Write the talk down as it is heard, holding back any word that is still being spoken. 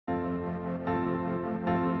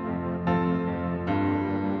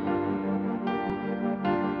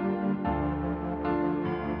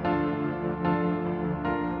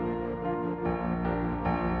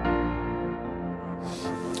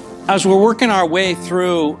As we're working our way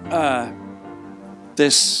through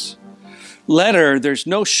this letter, there's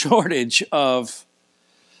no shortage of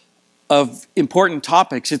important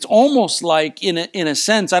topics. It's almost like, in a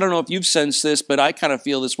sense, I don't know if you've sensed this, but I kind of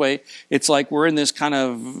feel this way. It's like we're in this kind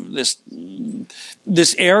of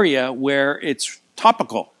this area where it's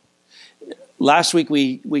topical. Last week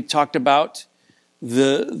we talked about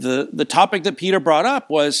the topic that Peter brought up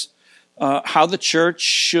was how the church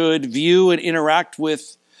should view and interact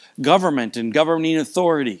with government and governing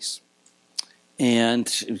authorities.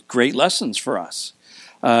 And great lessons for us.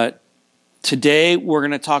 Today we're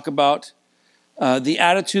going to talk about the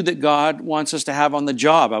attitude that God wants us to have on the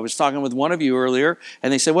job. I was talking with one of you earlier,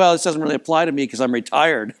 and they said, well, this doesn't really apply to me because I'm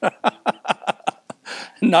retired.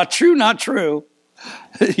 Not true, not true,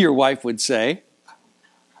 your wife would say.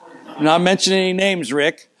 I'm not mentioning any names,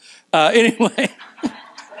 Rick. Anyway.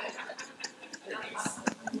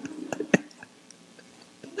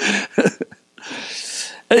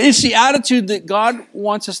 It's the attitude that God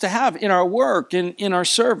wants us to have in our work, in our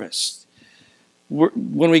service.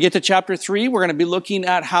 When we get to chapter 3, we're going to be looking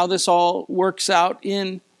at how this all works out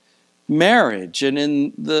in marriage and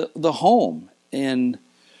in the home, in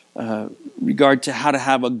regard to how to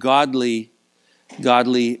have a godly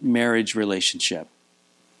marriage relationship.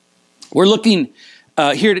 We're looking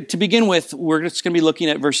here to begin with, we're just going to be looking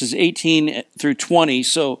at verses 18 through 20.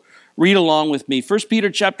 So read along with me. 1 Peter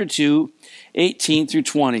chapter 2, 18 through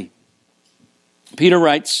 20. Peter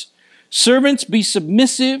writes, "Servants, be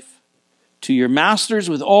submissive to your masters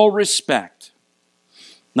with all respect,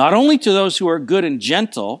 not only to those who are good and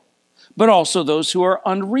gentle, but also those who are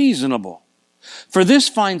unreasonable. For this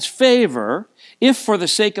finds favor if for the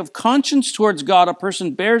sake of conscience towards God a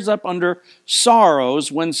person bears up under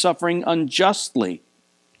sorrows when suffering unjustly.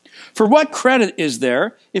 For what credit is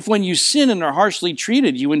there if when you sin and are harshly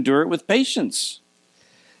treated, you endure it with patience?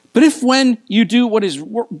 But if when you do what is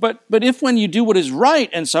right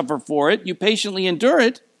and suffer for it, you patiently endure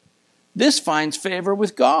it, this finds favor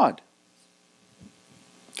with God."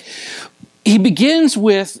 He begins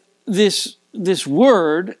with this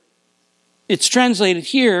word. It's translated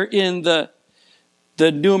here in the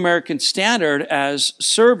New American Standard as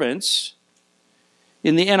servants.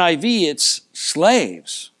 In the NIV, it's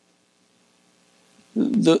slaves.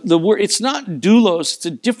 The word, it's not doulos, it's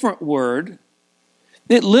a different word.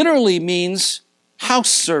 It literally means house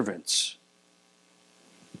servants.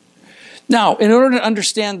 Now, in order to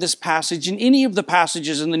understand this passage and any of the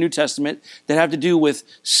passages in the New Testament that have to do with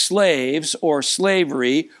slaves or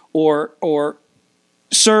slavery or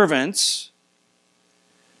servants,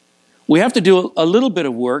 we have to do a little bit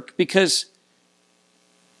of work because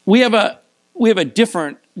we have a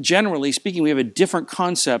different, generally speaking, we have a different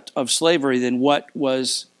concept of slavery than what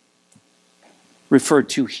was referred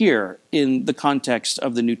to here in the context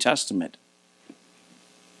of the New Testament.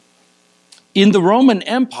 In the Roman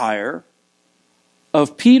Empire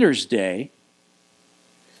of Peter's day,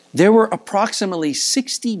 there were approximately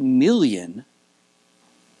 60 million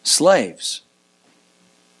slaves.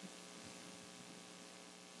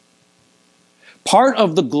 Part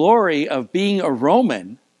of the glory of being a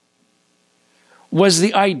Roman was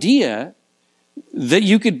the idea that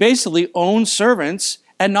you could basically own servants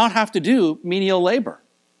and not have to do menial labor.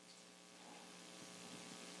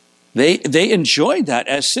 They enjoyed that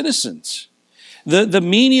as citizens. The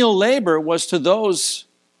menial labor was to those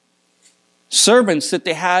servants that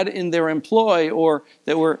they had in their employ or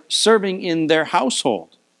that were serving in their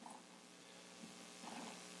household.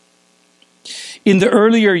 In the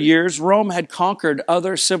earlier years, Rome had conquered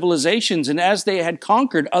other civilizations, and as they had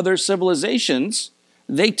conquered other civilizations,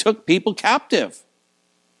 they took people captive.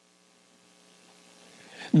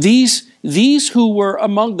 These who were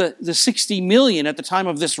among the 60 million at the time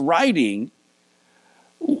of this writing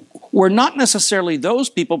were not necessarily those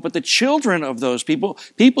people, but the children of those people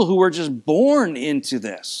who were just born into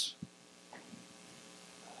this.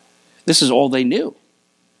 This is all they knew.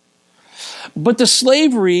 But the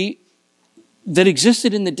slavery that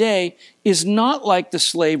existed in the day is not like the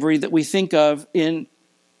slavery that we think of in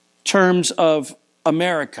terms of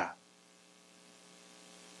America.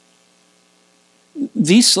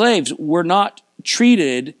 These slaves were not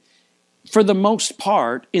treated, for the most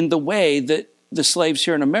part, in the way that the slaves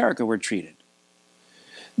here in America were treated.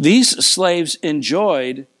 These slaves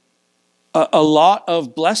enjoyed a lot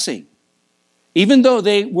of blessing. Even though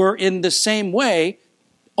they were in the same way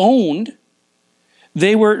owned,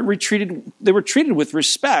 they were treated with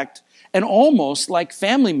respect and almost like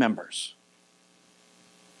family members.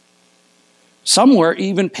 Some were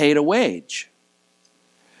even paid a wage.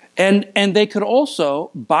 And they could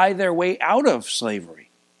also buy their way out of slavery.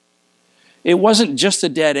 It wasn't just a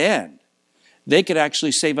dead end. They could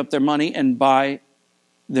actually save up their money and buy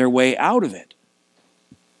their way out of it.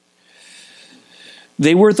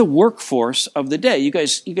 They were the workforce of the day. You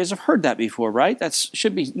guys have heard that before, right? That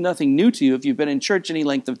should be nothing new to you if you've been in church any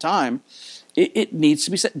length of time. It needs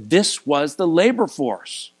to be said. This was the labor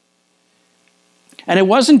force. And it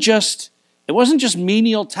wasn't just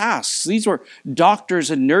menial tasks. These were doctors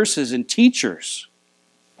and nurses and teachers.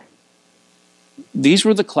 These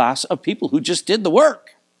were the class of people who just did the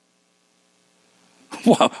work.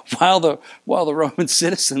 While the Roman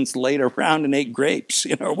citizens laid around and ate grapes,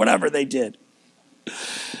 or whatever they did.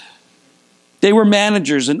 They were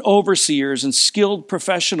managers and overseers and skilled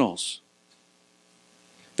professionals.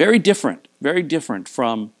 Very different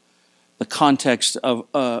from the context of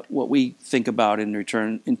what we think about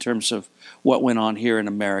in terms of what went on here in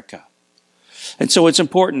America. And so it's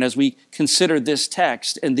important as we consider this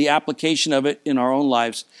text and the application of it in our own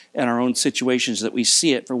lives and our own situations that we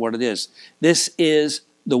see it for what it is. This is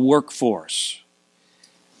the workforce.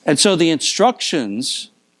 And so the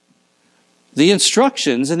instructions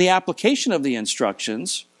and the application of the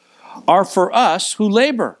instructions are for us who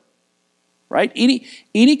labor, right?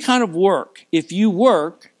 Any kind of work, if you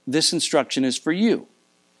work, this instruction is for you.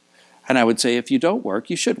 And I would say if you don't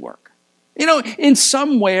work, you should work. In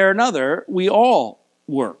some way or another, we all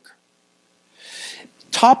work.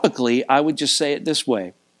 Topically, I would just say it this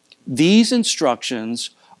way. These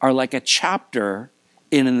instructions are like a chapter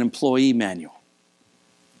in an employee manual.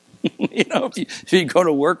 If you go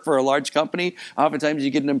to work for a large company, oftentimes you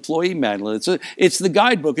get an employee manual. It's the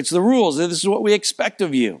guidebook. It's the rules. This is what we expect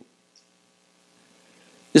of you.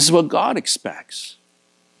 This is what God expects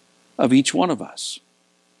of each one of us.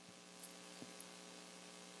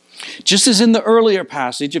 Just as in the earlier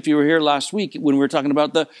passage, if you were here last week, when we were talking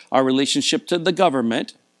about our relationship to the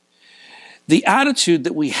government, the attitude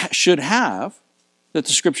that we should have, that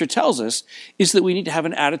the Scripture tells us, is that we need to have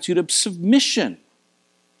an attitude of submission.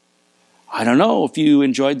 I don't know if you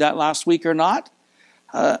enjoyed that last week or not.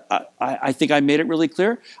 I think I made it really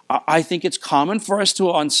clear. I think it's common for us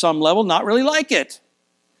to, on some level, not really like it.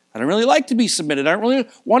 I don't really like to be submitted. I don't really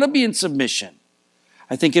want to be in submission.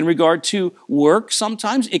 I think in regard to work,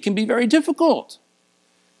 sometimes it can be very difficult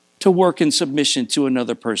to work in submission to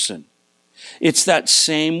another person. It's that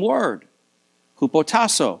same word,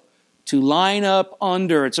 hupotasso, to line up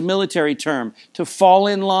under. It's a military term, to fall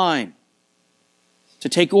in line, to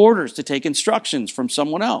take orders, to take instructions from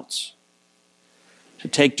someone else, to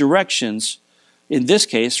take directions, in this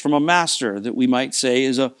case, from a master that we might say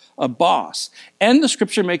is a boss. And the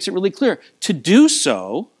Scripture makes it really clear, to do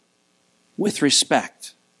so with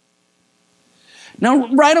respect. Now,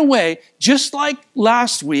 right away, just like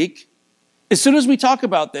last week, as soon as we talk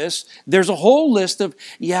about this, there's a whole list of,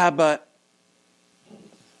 yeah, but,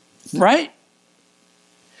 right?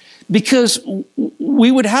 Because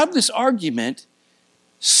we would have this argument,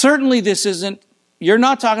 certainly this isn't, you're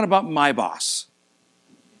not talking about my boss.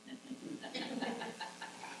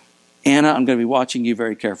 Anna, I'm going to be watching you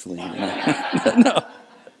very carefully. No.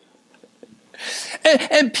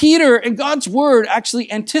 And Peter and God's word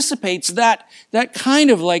actually anticipates that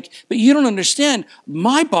kind of like, but you don't understand,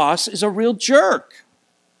 my boss is a real jerk.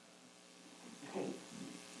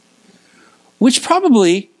 Which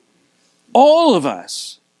probably all of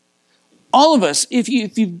us, if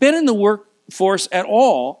you've been in the workforce at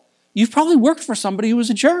all, you've probably worked for somebody who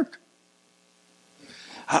was a jerk.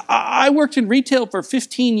 I worked in retail for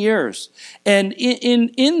 15 years. And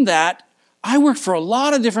in that, I worked for a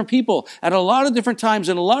lot of different people at a lot of different times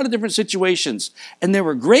in a lot of different situations. And there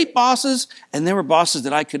were great bosses, and there were bosses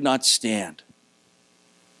that I could not stand.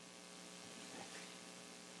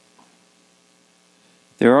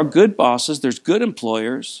 There are good bosses, there's good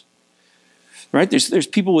employers, right? There's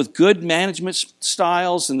people with good management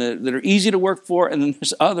styles and that are easy to work for, and then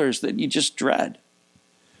there's others that you just dread.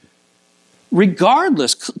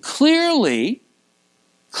 Regardless, clearly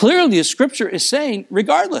the Scripture is saying,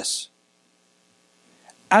 regardless.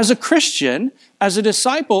 As a Christian, as a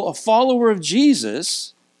disciple, a follower of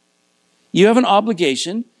Jesus, you have an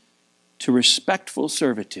obligation to respectful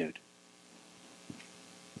servitude,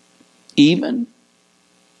 even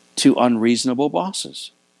to unreasonable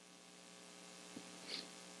bosses.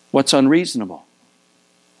 What's unreasonable?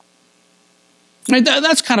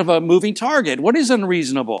 That's kind of a moving target. What is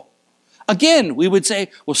unreasonable? Again, we would say,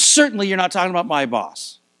 well, certainly you're not talking about my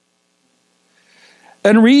boss.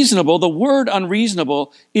 Unreasonable, the word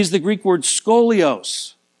unreasonable is the Greek word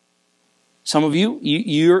skolios. Some of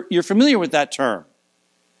you're familiar with that term.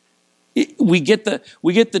 We get the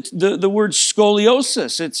word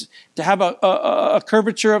scoliosis. It's to have a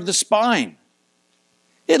curvature of the spine.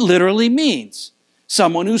 It literally means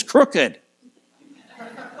someone who's crooked.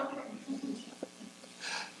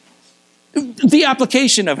 The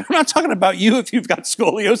application of, I'm not talking about you if you've got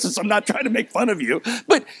scoliosis, I'm not trying to make fun of you,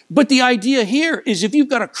 but the idea here is if you've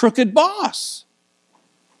got a crooked boss,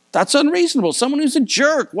 that's unreasonable. Someone who's a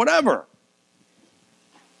jerk, whatever.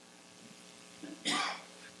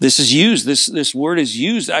 This word is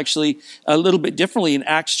used actually a little bit differently in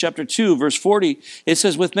Acts chapter 2, verse 40. It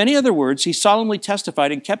says, with many other words, he solemnly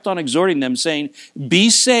testified and kept on exhorting them, saying, be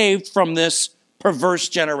saved from this perverse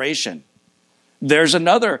generation. There's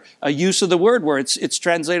another use of the word where it's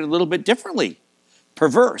translated a little bit differently.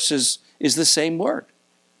 Perverse is the same word.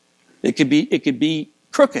 It could be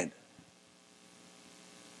crooked.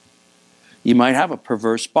 You might have a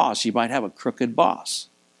perverse boss. You might have a crooked boss.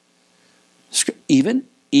 Even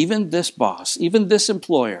this boss, even this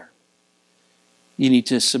employer, you need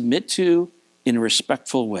to submit to in a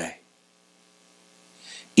respectful way.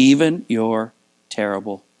 Even your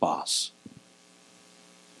terrible boss.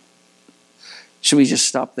 Should we just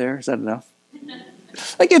stop there? Is that enough?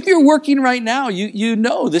 Like if you're working right now, you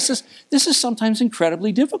know this is sometimes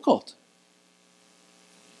incredibly difficult.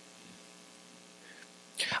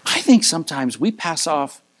 I think sometimes we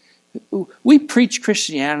preach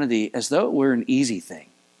Christianity as though it were an easy thing.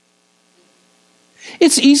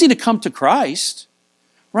 It's easy to come to Christ,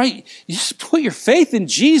 right? You just put your faith in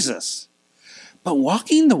Jesus. But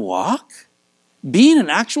walking the walk, being an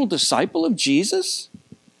actual disciple of Jesus,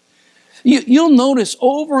 you'll notice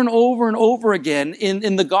over and over and over again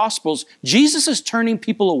in the Gospels, Jesus is turning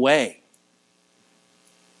people away.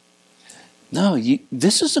 No,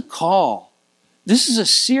 this is a call. This is a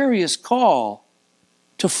serious call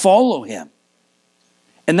to follow him.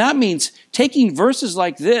 And that means taking verses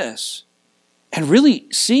like this and really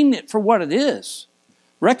seeing it for what it is.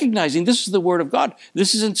 Recognizing this is the Word of God.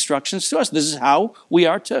 This is instructions to us. This is how we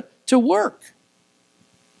are to work.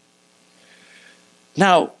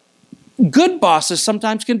 Now, good bosses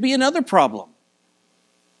sometimes can be another problem.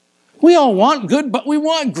 We all want good, but we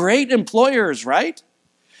want great employers, right?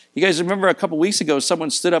 You guys remember a couple weeks ago, someone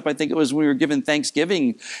stood up, I think it was when we were giving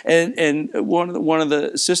Thanksgiving, and one of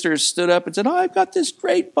the sisters stood up and said, oh, I've got this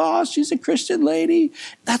great boss. She's a Christian lady.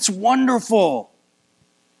 That's wonderful.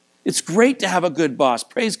 It's great to have a good boss.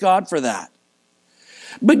 Praise God for that.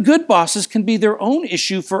 But good bosses can be their own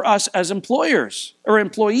issue for us as employers or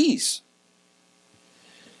employees.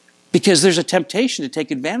 Because there's a temptation to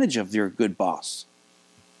take advantage of your good boss.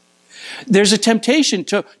 There's a temptation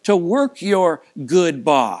to work your good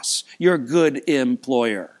boss, your good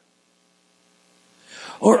employer.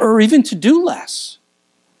 Or even to do less.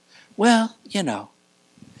 Well,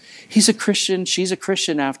 he's a Christian, she's a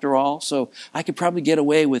Christian after all, so I could probably get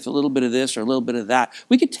away with a little bit of this or a little bit of that.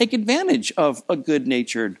 We could take advantage of a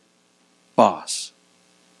good-natured boss.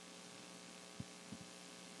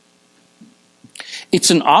 It's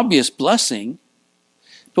an obvious blessing,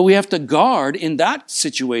 but we have to guard in that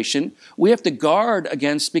situation. We have to guard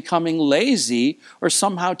against becoming lazy or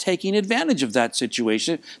somehow taking advantage of that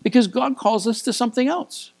situation because God calls us to something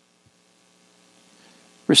else.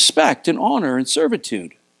 Respect and honor and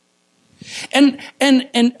servitude. And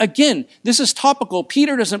again, this is topical.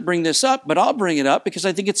 Peter doesn't bring this up, but I'll bring it up because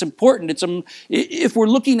I think it's important. If we're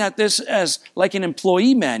looking at this as like an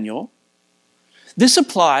employee manual, this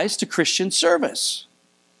applies to Christian service.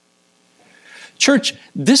 Church,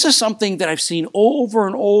 this is something that I've seen over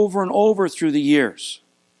and over and over through the years.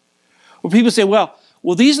 Where people say, well,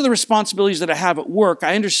 these are the responsibilities that I have at work.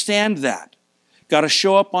 I understand that. Got to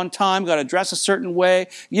show up on time, got to dress a certain way.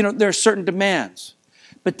 There are certain demands.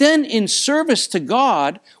 But then in service to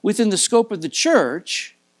God, within the scope of the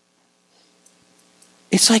church,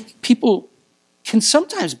 it's like people can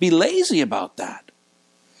sometimes be lazy about that.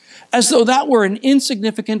 As though that were an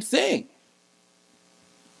insignificant thing.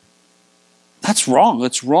 That's wrong.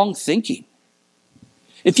 That's wrong thinking.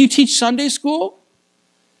 If you teach Sunday school,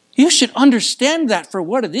 you should understand that for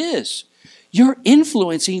what it is. You're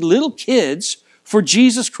influencing little kids for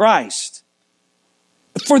Jesus Christ,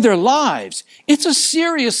 for their lives. It's a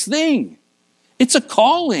serious thing. It's a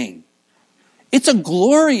calling. It's a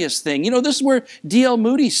glorious thing. This is where D.L.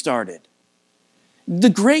 Moody started.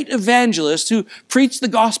 The great evangelist who preached the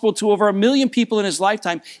gospel to over 1 million people in his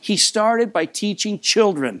lifetime, he started by teaching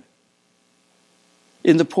children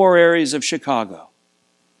in the poor areas of Chicago.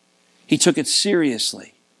 He took it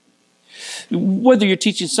seriously. Whether you're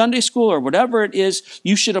teaching Sunday school or whatever it is,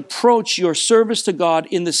 you should approach your service to God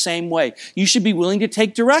in the same way. You should be willing to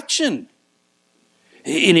take direction.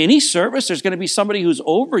 In any service, there's going to be somebody who's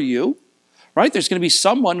over you, right? There's going to be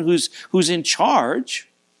someone who's in charge.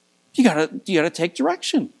 You gotta take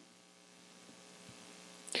direction.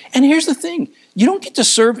 And here's the thing. You don't get to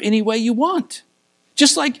serve any way you want.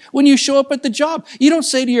 Just like when you show up at the job, you don't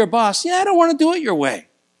say to your boss, yeah, I don't want to do it your way.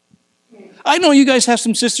 I know you guys have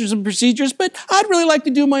some systems and procedures, but I'd really like to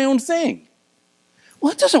do my own thing.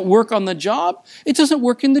 Well, it doesn't work on the job. It doesn't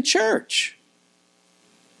work in the church.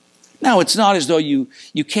 Now, it's not as though you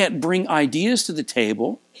can't bring ideas to the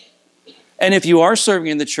table. And if you are serving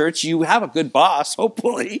in the church, you have a good boss,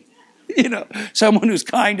 hopefully. Someone who's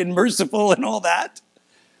kind and merciful and all that.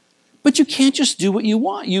 But you can't just do what you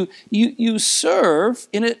want. You serve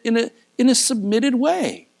in a submitted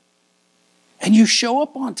way. And you show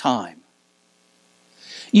up on time.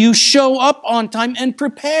 You show up on time and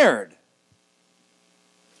prepared.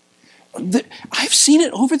 I've seen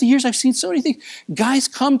it over the years. I've seen so many things. Guys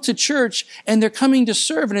come to church and they're coming to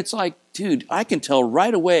serve, and it's like, dude, I can tell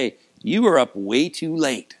right away you are up way too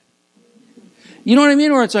late. You know what I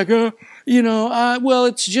mean? Or it's like, well,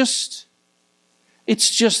 it's just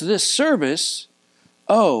this service.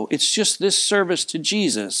 Oh, it's just this service to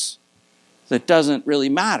Jesus that doesn't really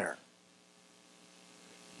matter.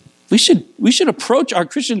 We should approach our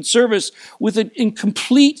Christian service with an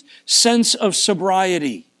incomplete sense of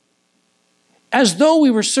sobriety, as though we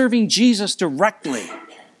were serving Jesus directly.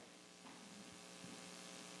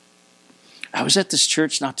 I was at this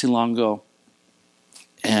church not too long ago,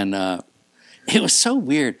 and it was so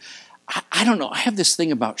weird. I don't know. I have this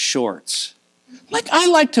thing about shorts. Like, I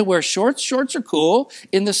like to wear shorts. Shorts are cool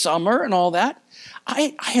in the summer and all that.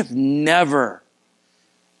 I've never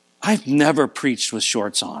preached with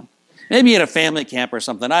shorts on. Maybe at a family camp or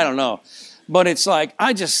something. I don't know. But it's like,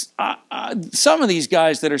 some of these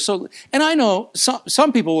guys that are so, and I know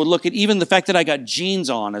some people would look at even the fact that I got jeans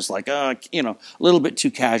on as like, a little bit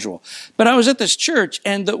too casual. But I was at this church,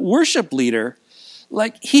 and the worship leader,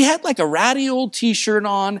 like, he had like a ratty old t-shirt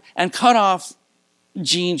on and cut off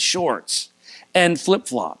jean shorts and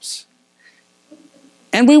flip-flops.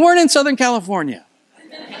 And we weren't in Southern California.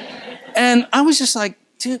 And I was just like,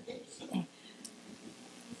 dude,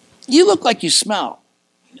 you look like you smell.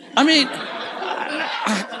 I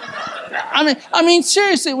mean,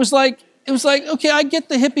 seriously, it was like, okay, I get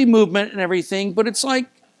the hippie movement and everything, but it's like,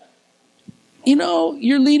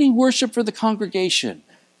 you're leading worship for the congregation.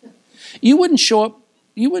 You wouldn't show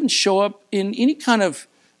up in any kind of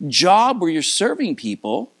job where you're serving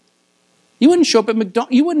people. You wouldn't show up at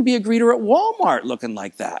McDonald's. You wouldn't be a greeter at Walmart looking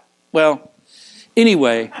like that. Well,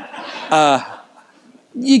 anyway,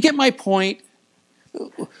 you get my point.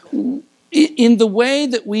 In the way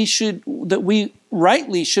that we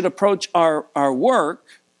rightly should approach our work,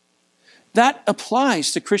 that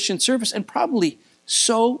applies to Christian service, and probably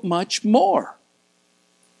so much more.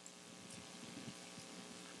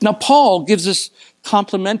 Now, Paul gives us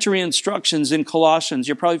complementary instructions in Colossians.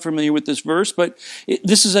 You're probably familiar with this verse, but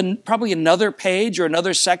this is probably another page or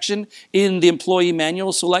another section in the employee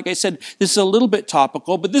manual. So like I said, this is a little bit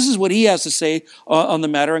topical, but this is what he has to say on the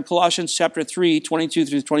matter. In Colossians chapter 3, 22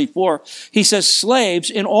 through 24, he says,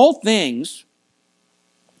 slaves, in all things,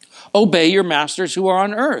 obey your masters who are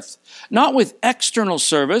on earth, not with external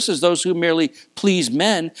service as those who merely please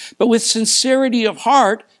men, but with sincerity of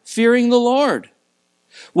heart, fearing the Lord.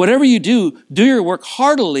 Whatever you do, do your work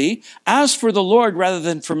heartily, as for the Lord rather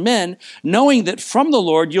than for men, knowing that from the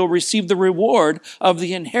Lord you'll receive the reward of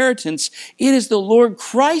the inheritance. It is the Lord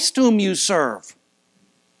Christ whom you serve.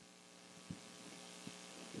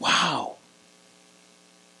 Wow.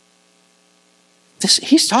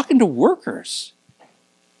 He's talking to workers.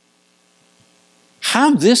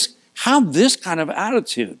 Have this kind of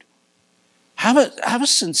attitude. Have a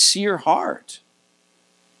sincere heart.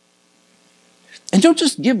 And don't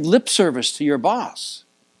just give lip service to your boss.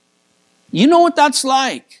 You know what that's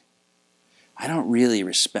like. I don't really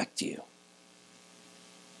respect you.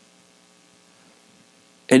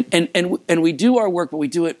 And we do our work, but we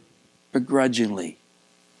do it begrudgingly.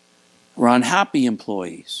 We're unhappy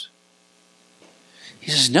employees.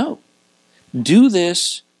 He says, no, do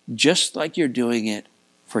this just like you're doing it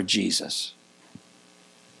for Jesus.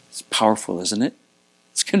 It's powerful, isn't it?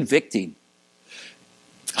 It's convicting.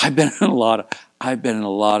 I've been in a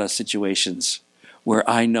lot of situations where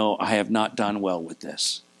I know I have not done well with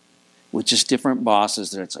this. With just different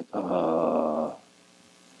bosses that it's like,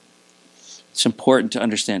 It's important to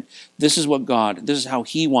understand this is how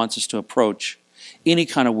He wants us to approach any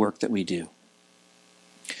kind of work that we do.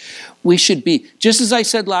 We should be, just as I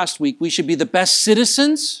said last week, we should be the best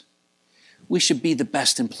citizens. We should be the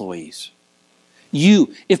best employees.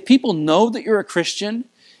 If people know that you're a Christian,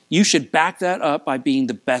 you should back that up by being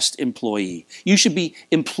the best employee. You should be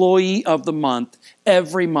employee of the month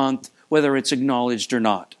every month, whether it's acknowledged or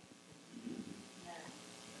not.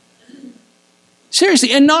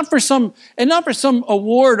 Seriously, and not for some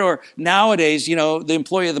award, or nowadays, the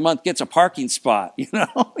employee of the month gets a parking spot.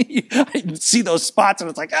 I see those spots and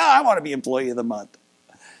it's like, I want to be employee of the month.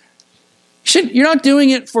 You're not doing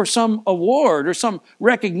it for some award or some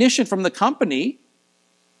recognition from the company.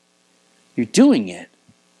 You're doing it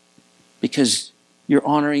because you're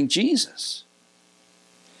honoring Jesus.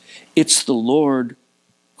 It's the Lord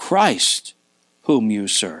Christ whom you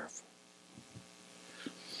serve.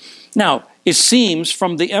 Now, it seems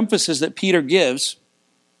from the emphasis that Peter gives,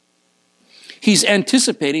 he's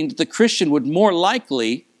anticipating that the Christian would more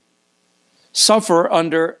likely suffer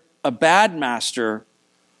under a bad master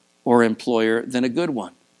or employer than a good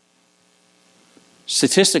one.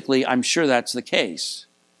 Statistically, I'm sure that's the case.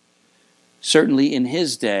 Certainly in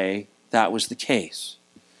his day, that was the case.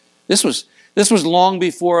 This was long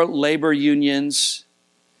before labor unions,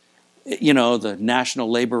 the National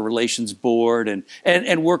Labor Relations Board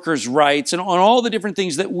and workers' rights and on all the different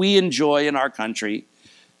things that we enjoy in our country,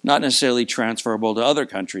 not necessarily transferable to other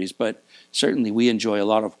countries, but certainly we enjoy a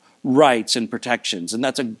lot of rights and protections, and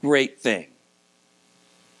that's a great thing.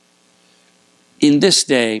 In this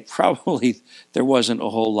day, probably there wasn't a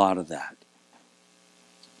whole lot of that.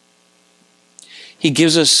 He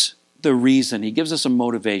gives us the reason, he gives us a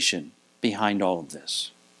motivation behind all of this.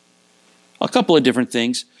 A couple of different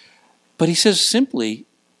things, but he says simply,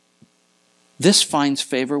 this finds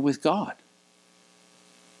favor with God.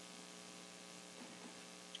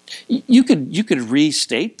 You could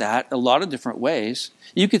restate that a lot of different ways.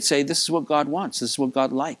 You could say this is what God wants, this is what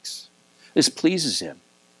God likes. This pleases him.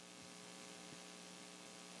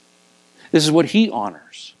 This is what he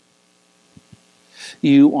honors.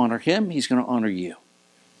 You honor him, he's going to honor you.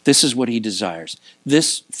 This is what he desires.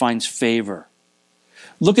 This finds favor.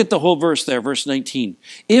 Look at the whole verse there, verse 19.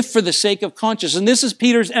 If for the sake of conscience, and this is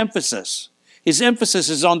Peter's emphasis. His emphasis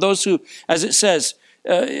is on those who, as it says,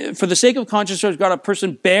 for the sake of conscience towards God, a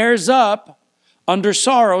person bears up under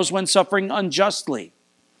sorrows when suffering unjustly.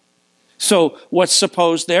 So what's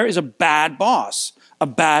supposed there is a bad boss, a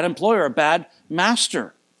bad employer, a bad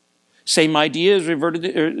master. Same idea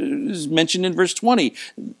is mentioned in verse 20.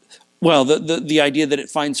 Well, the idea that it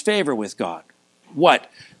finds favor with God. What?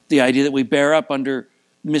 The idea that we bear up under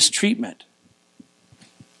mistreatment.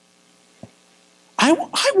 I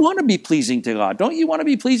want to be pleasing to God. Don't you want to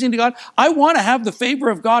be pleasing to God? I want to have the favor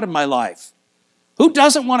of God in my life. Who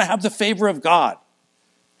doesn't want to have the favor of God?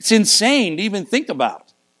 It's insane to even think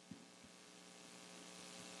about.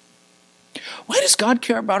 Why does God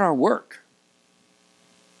care about our work?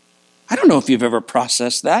 I don't know if you've ever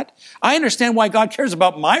processed that. I understand why God cares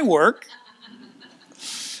about my work.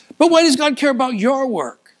 But why does God care about your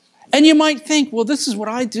work? And you might think, well, this is what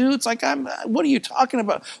I do. It's like, what are you talking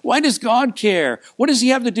about? Why does God care? What does he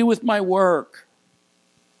have to do with my work?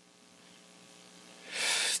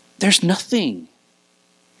 There's nothing.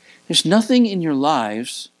 There's nothing in your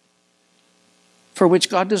lives for which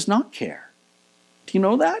God does not care. Do you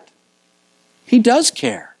know that? He does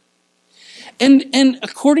care. And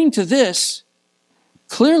according to this,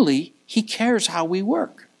 clearly, he cares how we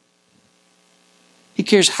work. He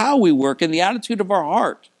cares how we work and the attitude of our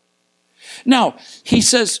heart. Now, he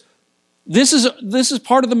says, this is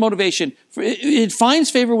part of the motivation. It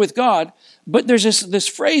finds favor with God, but there's this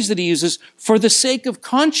phrase that he uses, for the sake of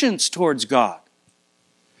conscience towards God.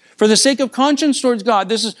 For the sake of conscience towards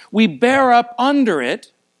God, we bear up under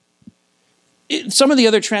it. Some of the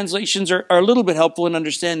other translations are a little bit helpful in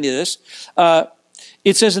understanding this.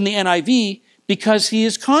 It says in the NIV, because he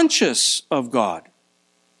is conscious of God.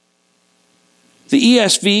 The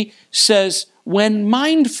ESV says, when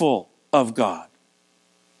mindful of God.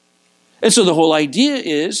 And so the whole idea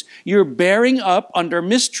is you're bearing up under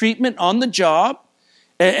mistreatment on the job,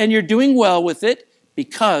 and you're doing well with it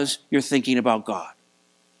because you're thinking about God.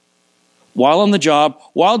 While on the job,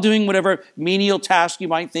 while doing whatever menial task you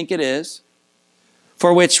might think it is,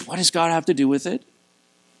 for which, what does God have to do with it?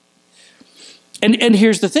 And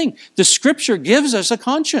here's the thing. The scripture gives us a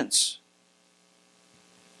conscience.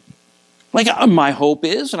 Like my hope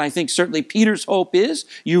is, and I think certainly Peter's hope is,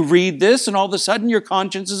 you read this and all of a sudden your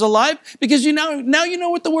conscience is alive because now you know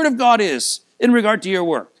what the word of God is in regard to your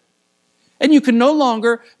work. And you can no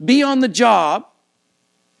longer be on the job.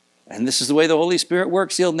 And this is the way the Holy Spirit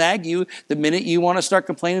works. He'll nag you. The minute you want to start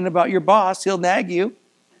complaining about your boss, he'll nag you.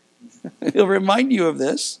 He'll remind you of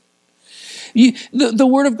this. The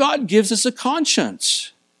Word of God gives us a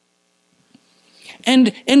conscience.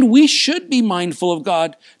 And we should be mindful of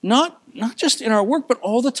God, not just in our work, but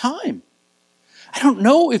all the time. I don't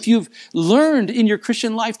know if you've learned in your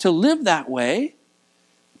Christian life to live that way,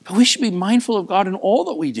 but we should be mindful of God in all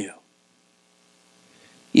that we do.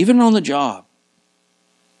 Even on the job.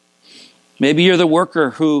 Maybe you're the worker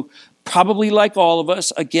who, probably like all of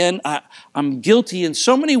us, again, I'm guilty in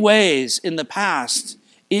so many ways in the past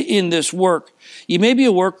in this work. You may be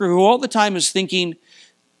a worker who all the time is thinking,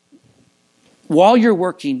 while you're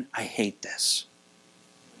working, I hate this.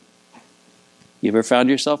 You ever found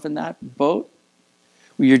yourself in that boat?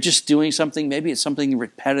 Where you're just doing something, maybe it's something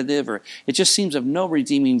repetitive, or it just seems of no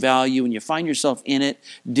redeeming value, and you find yourself in it,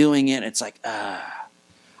 doing it, it's like,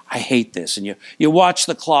 I hate this. And you watch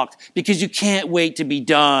the clock because you can't wait to be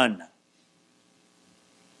done.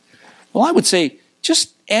 Well, I would say,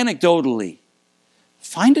 just anecdotally,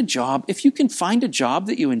 find a job. If you can find a job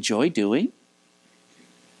that you enjoy doing,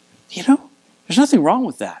 there's nothing wrong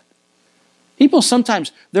with that. People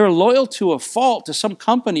sometimes, they're loyal to a fault, to some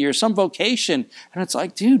company or some vocation. And it's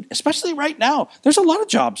like, dude, especially right now, there's a lot of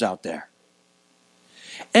jobs out there.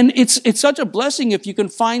 And it's such a blessing if you can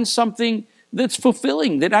find something that's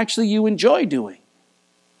fulfilling, that actually you enjoy doing.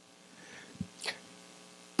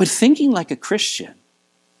 But thinking like a Christian,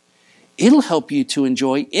 it'll help you to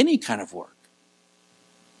enjoy any kind of work.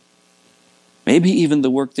 Maybe even the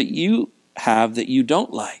work that you have that you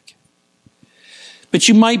don't like. But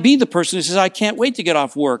you might be the person who says, I can't wait to get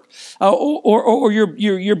off work. Or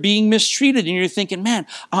you're being mistreated and you're thinking, man,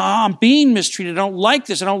 I'm being mistreated. I don't like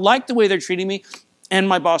this. I don't like the way they're treating me. And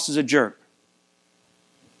my boss is a jerk.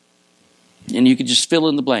 And you could just fill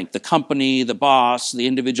in the blank. The company, the boss, the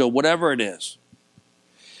individual, whatever it is.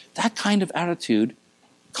 That kind of attitude,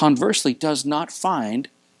 conversely, does not find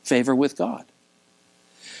favor with God.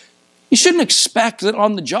 You shouldn't expect that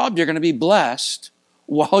on the job you're going to be blessed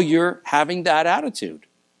while you're having that attitude.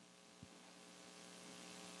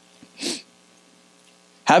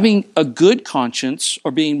 Having a good conscience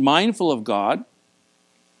or being mindful of God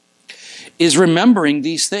is remembering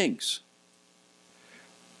these things.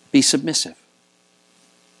 Be submissive.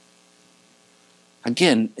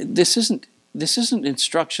 Again, this isn't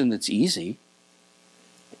instruction that's easy.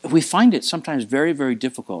 We find it sometimes very, very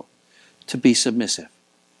difficult to be submissive.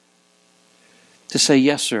 To say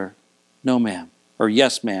yes, sir, no, ma'am, or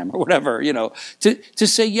yes, ma'am, or whatever, to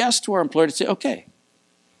say yes to our employer, to say, okay.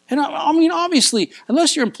 And I mean, obviously,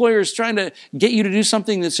 unless your employer is trying to get you to do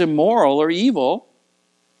something that's immoral or evil,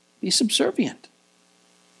 be subservient.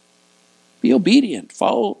 Be obedient.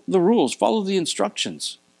 Follow the rules. Follow the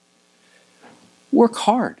instructions. Work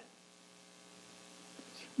hard.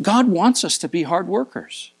 God wants us to be hard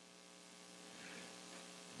workers.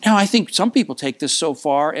 Now, I think some people take this so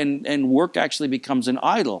far and work actually becomes an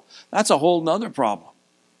idol. That's a whole nother problem.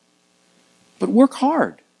 But work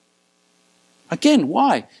hard. Again,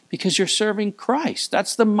 why? Because you're serving Christ.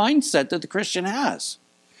 That's the mindset that the Christian has.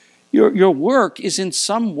 Your work is in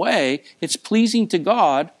some way, it's pleasing to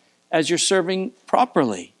God as you're serving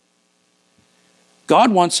properly.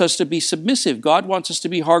 God wants us to be submissive. God wants us to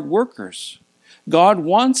be hard workers. God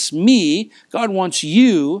wants me, God wants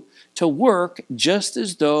you to work just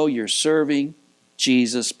as though you're serving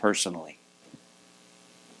Jesus personally.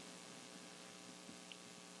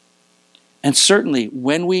 And certainly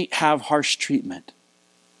when we have harsh treatment,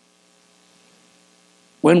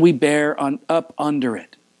 when we bear up under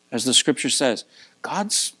it, as the scripture says,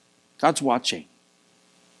 God's watching.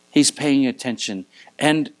 He's paying attention.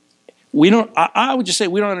 And I would just say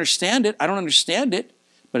we don't understand it. I don't understand it,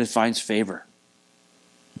 but it finds favor.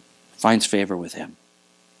 It finds favor with him.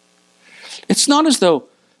 It's not as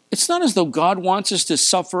though God wants us to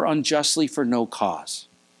suffer unjustly for no cause.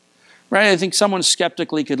 Right? I think someone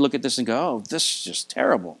skeptically could look at this and go, oh, this is just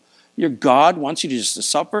terrible. Your God wants you to just to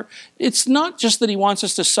suffer. It's not just that he wants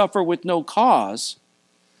us to suffer with no cause,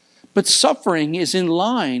 but suffering is in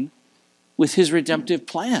line with his redemptive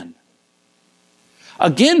plan.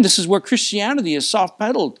 Again, this is where Christianity is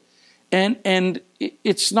soft-pedaled, and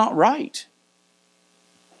it's not right.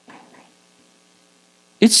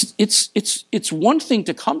 It's one thing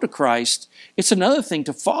to come to Christ, it's another thing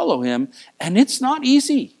to follow him, and it's not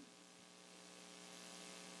easy.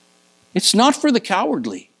 It's not for the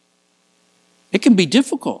cowardly. It can be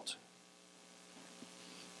difficult.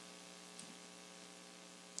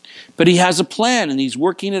 But he has a plan and he's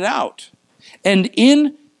working it out. And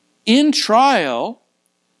in trial,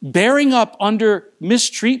 bearing up under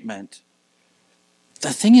mistreatment,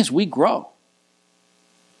 the thing is we grow.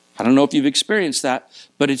 I don't know if you've experienced that,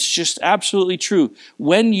 but it's just absolutely true.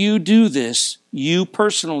 When you do this, you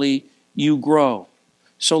personally, you grow,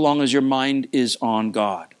 so long as your mind is on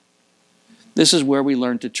God. This is where we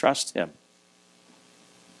learn to trust him.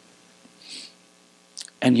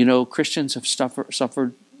 And Christians have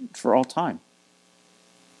suffered for all time.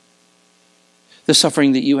 The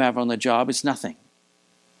suffering that you have on the job is nothing.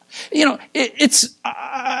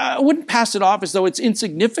 I wouldn't pass it off as though it's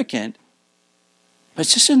insignificant, But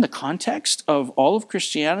just in the context of all of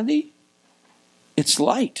Christianity, it's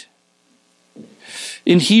light.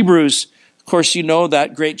 In Hebrews, of course, you know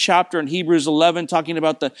that great chapter in Hebrews 11 talking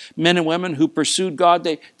about the men and women who pursued God.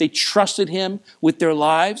 They trusted him with their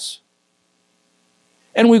lives.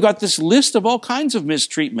 And we've got this list of all kinds of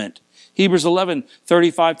mistreatment. Hebrews 11,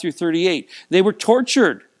 35 through 38. They were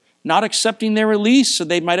tortured, not accepting their release so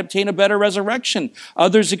they might obtain a better resurrection.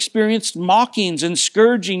 Others experienced mockings and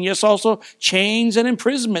scourging, yes, also chains and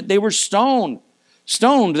imprisonment. They were stoned.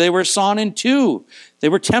 They were sawn in two. They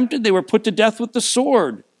were tempted. They were put to death with the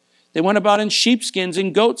sword. They went about in sheepskins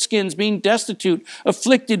and goatskins, being destitute,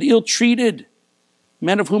 afflicted, ill-treated.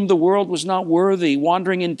 Men of whom the world was not worthy,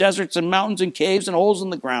 wandering in deserts and mountains and caves and holes in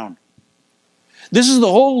the ground. This is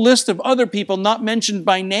the whole list of other people not mentioned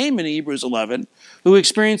by name in Hebrews 11 who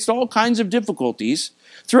experienced all kinds of difficulties.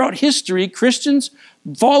 Throughout history, Christians,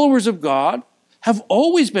 followers of God, have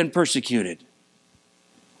always been persecuted.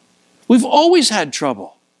 We've always had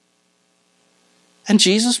trouble. And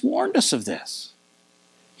Jesus warned us of this.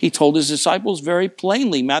 He told his disciples very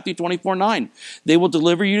plainly, Matthew 24:9, they will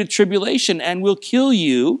deliver you to tribulation and will kill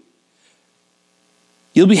you.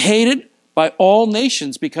 You'll be hated by all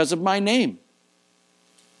nations because of my name.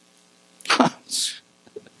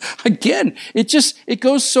 Again, it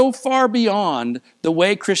goes so far beyond the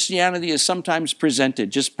way Christianity is sometimes presented.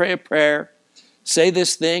 Just pray a prayer, say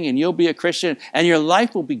this thing, and you'll be a Christian, and your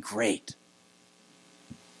life will be great.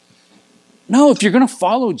 No, if you're going to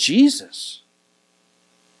follow Jesus,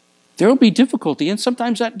 there will be difficulty, and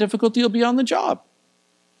sometimes that difficulty will be on the job.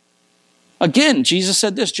 Again, Jesus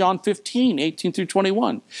said this, John 15, 18 through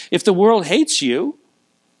 21. If the world hates you,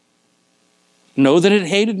 know that it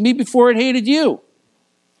hated me before it hated you.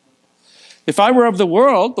 If I were of the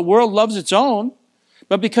world loves its own.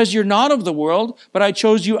 But because you're not of the world, but I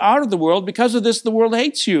chose you out of the world, because of this the world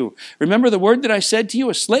hates you. Remember the word that I said to you,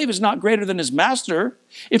 a slave is not greater than his master.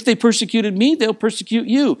 If they persecuted me, they'll persecute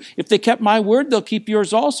you. If they kept my word, they'll keep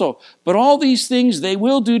yours also. But all these things they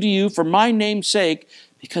will do to you for my name's sake,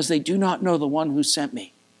 because they do not know the one who sent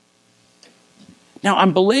me. Now,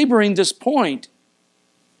 I'm belaboring this point,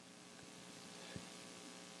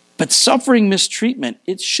 but suffering mistreatment,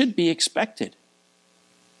 it should be expected.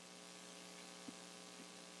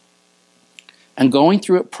 And going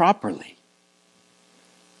through it properly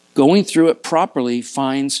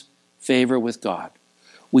finds favor with God.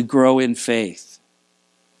 We grow in faith.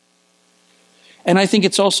 And I think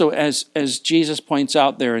it's also, as Jesus points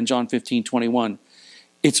out there in John 15:21,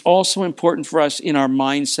 it's also important for us in our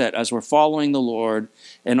mindset as we're following the Lord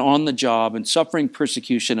and on the job and suffering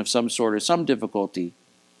persecution of some sort or some difficulty.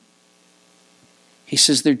 He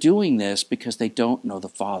says they're doing this because they don't know the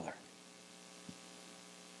Father.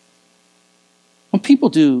 When people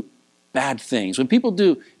do bad things, when people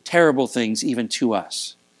do terrible things even to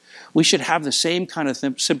us, we should have the same kind of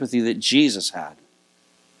sympathy that Jesus had.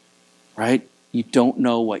 Right? You don't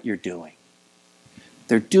know what you're doing.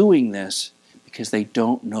 They're doing this because they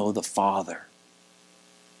don't know the Father.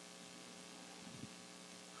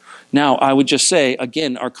 Now, I would just say,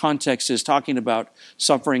 again, our context is talking about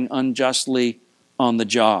suffering unjustly on the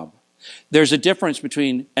job. There's a difference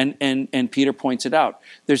between, and Peter points it out,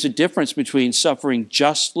 there's a difference between suffering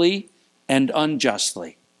justly and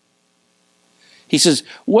unjustly. He says,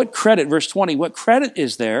 what credit, verse 20, what credit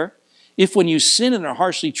is there if when you sin and are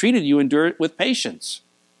harshly treated, you endure it with patience?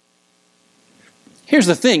 Here's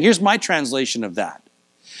the thing, here's my translation of that.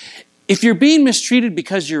 If you're being mistreated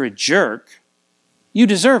because you're a jerk, you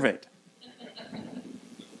deserve it.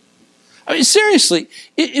 I mean, seriously,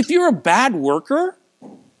 if you're a bad worker,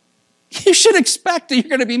 you should expect that you're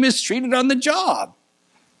going to be mistreated on the job.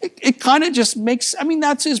 It kind of just makes, I mean,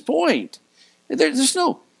 that's his point. There's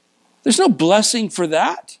no blessing for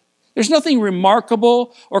that. There's nothing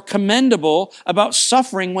remarkable or commendable about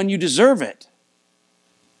suffering when you deserve it.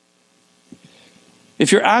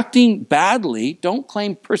 If you're acting badly, don't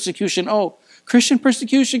claim persecution. Oh, Christian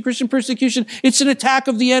persecution, it's an attack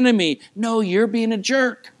of the enemy. No, you're being a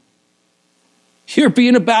jerk. You're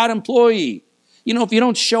being a bad employee. You know, if you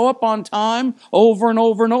don't show up on time over and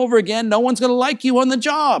over and over again, no one's going to like you on the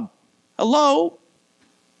job. Hello?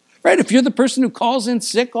 Right? If you're the person who calls in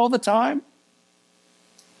sick all the time.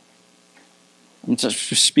 I'm just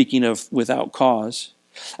speaking of without cause.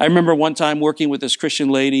 I remember one time working with this Christian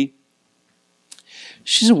lady.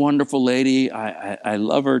 She's a wonderful lady. I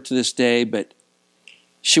love her to this day, but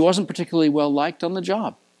she wasn't particularly well liked on the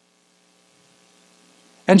job.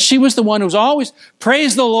 And she was the one who was always,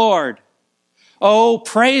 praise the Lord. Oh,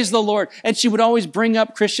 praise the Lord. And she would always bring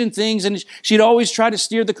up Christian things, and she'd always try to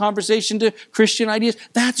steer the conversation to Christian ideas.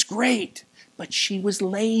 That's great. But she was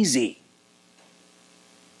lazy.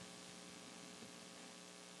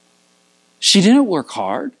 She didn't work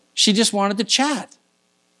hard. She just wanted to chat.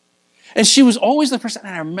 And she was always the person,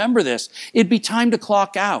 and I remember this, it'd be time to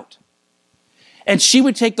clock out. And she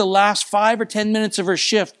would take the last 5 or 10 minutes of her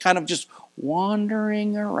shift kind of just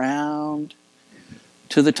wandering around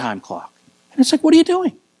to the time clock. And it's like, what are you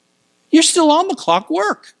doing? You're still on the clock,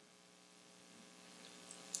 work.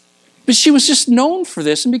 But she was just known for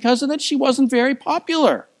this, and because of that, she wasn't very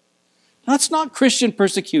popular. That's not Christian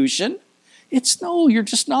persecution. It's no, you're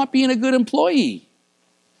just not being a good employee.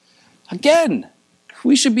 Again,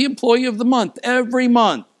 we should be employee of the month every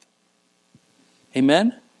month.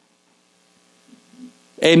 Amen?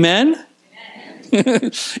 Amen?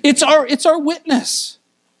 It's our witness.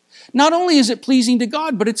 Not only is it pleasing to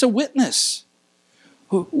God, but it's a witness.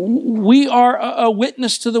 We are a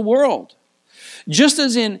witness to the world. Just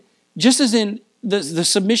as in the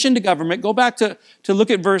submission to government, go back to look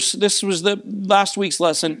at this was the last week's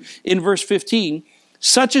lesson, in verse 15.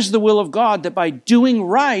 Such is the will of God, that by doing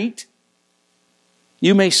right,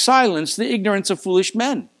 you may silence the ignorance of foolish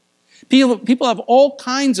men. People have all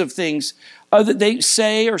kinds of things that they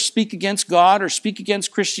say or speak against God or speak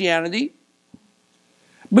against Christianity.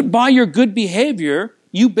 But by your good behavior,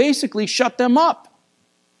 you basically shut them up.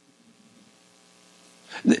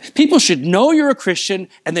 People should know you're a Christian,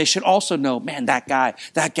 and they should also know, man, that guy,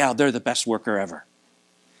 that gal, they're the best worker ever.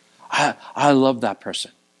 I love that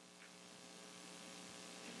person.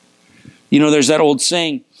 You know, there's that old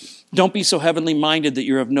saying, don't be so heavenly minded that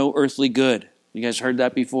you're of no earthly good. You guys heard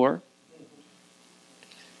that before?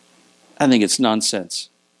 I think it's nonsense.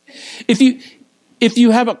 If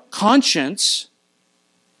you have a conscience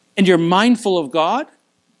and you're mindful of God,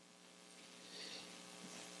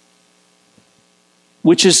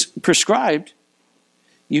 which is prescribed,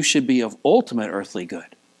 you should be of ultimate earthly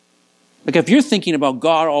good. Like if you're thinking about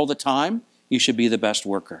God all the time, you should be the best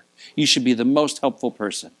worker. You should be the most helpful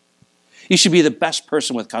person. You should be the best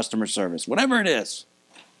person with customer service, whatever it is.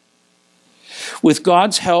 With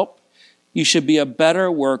God's help, you should be a better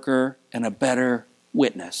worker and a better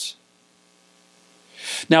witness.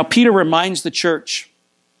 Now, Peter reminds the church,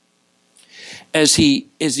 as he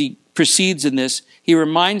proceeds in this, he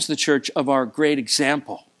reminds the church of our great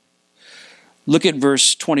example. Look at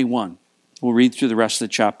verse 21. We'll read through the rest of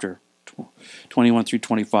the chapter, 21 through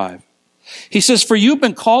 25. He says, for you've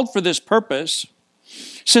been called for this purpose,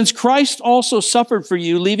 since Christ also suffered for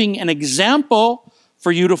you, leaving an example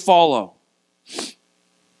for you to follow,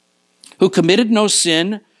 who committed no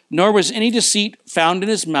sin, nor was any deceit found in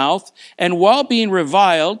his mouth, and while being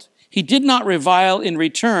reviled, he did not revile in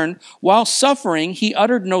return. While suffering, he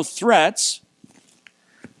uttered no threats,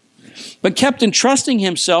 but kept entrusting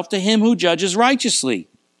himself to him who judges righteously.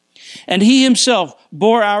 And he himself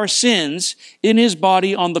bore our sins in his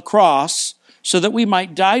body on the cross, so that we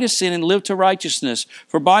might die to sin and live to righteousness.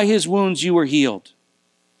 For by his wounds you were healed.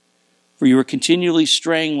 For you were continually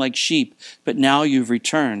straying like sheep, but now you've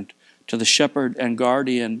returned to the shepherd and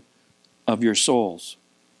guardian of your souls.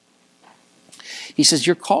 He says,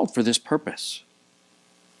 you're called for this purpose.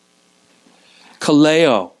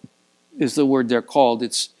 Kaleo is the word they're called.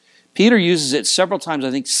 Peter uses it several times,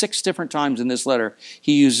 I think 6 different times in this letter.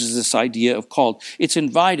 He uses this idea of called. It's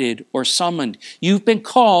invited or summoned. You've been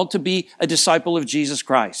called to be a disciple of Jesus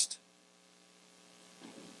Christ.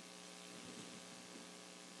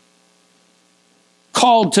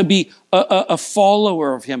 Called to be a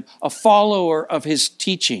follower of him, a follower of his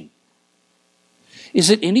teaching. Is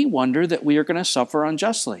it any wonder that we are going to suffer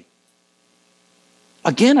unjustly?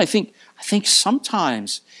 Again, I think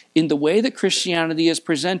sometimes in the way that Christianity is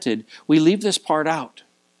presented, we leave this part out.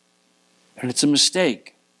 And it's a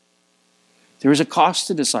mistake. There is a cost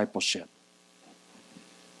to discipleship.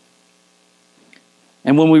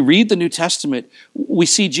 And when we read the New Testament, we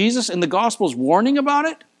see Jesus in the Gospels warning about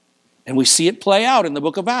it, and we see it play out in the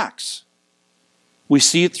book of Acts. We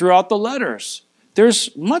see it throughout the letters.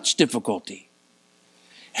 There's much difficulty.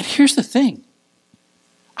 And here's the thing.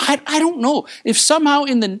 I don't know if somehow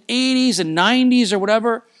in the 80s and 90s or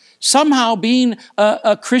whatever, somehow being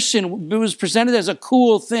a Christian was presented as a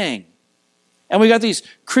cool thing. And we got these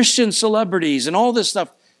Christian celebrities and all this stuff.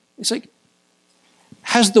 It's like,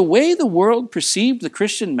 has the way the world perceived the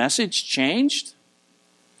Christian message changed?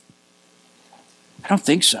 I don't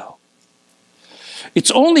think so.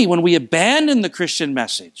 It's only when we abandon the Christian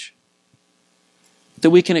message that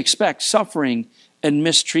we can expect suffering and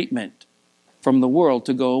mistreatment from the world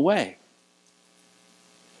to go away.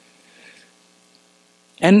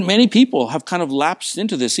 And many people have kind of lapsed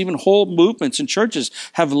into this. Even whole movements and churches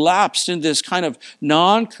have lapsed into this kind of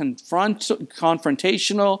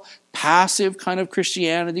non-confrontational, passive kind of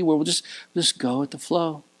Christianity where we'll just go with the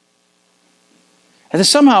flow. And that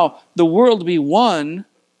somehow the world will be won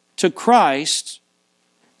to Christ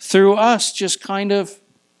through us just kind of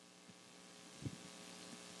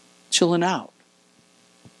chilling out.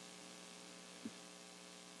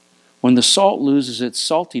 When the salt loses its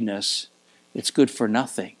saltiness, it's good for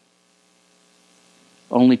nothing,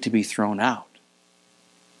 only to be thrown out.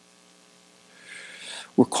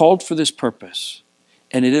 We're called for this purpose,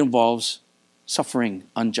 and it involves suffering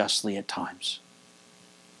unjustly at times.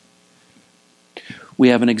 We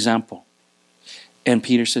have an example. And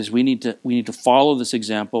Peter says we need to follow this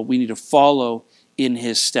example. We need to follow in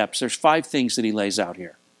his steps. There's 5 things that he lays out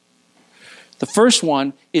here. The first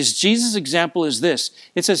one is Jesus' example is this.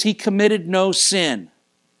 It says he committed no sin.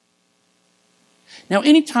 Now,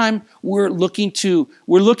 anytime we're looking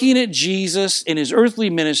at Jesus in his earthly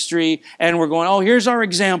ministry and we're going, oh, here's our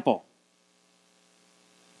example.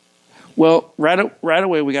 Well, right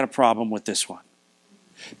away we got a problem with this one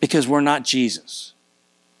because we're not Jesus.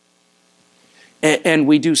 And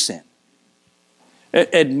we do sin.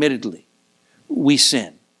 Admittedly, we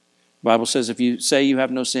sin. The Bible says if you say you have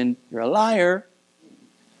no sin, you're a liar.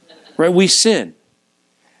 Right? We sin.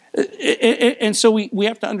 And so we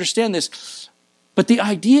have to understand this. But the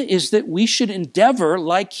idea is that we should endeavor,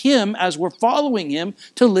 like him, as we're following him,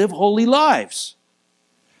 to live holy lives.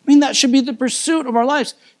 I mean, that should be the pursuit of our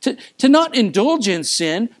lives. To not indulge in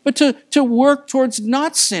sin, but to work towards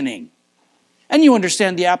not sinning. And you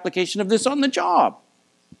understand the application of this on the job.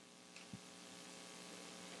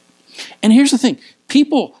 And here's the thing.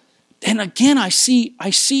 People, and again, I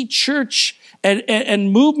see church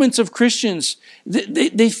and movements of Christians,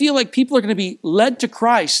 they feel like people are going to be led to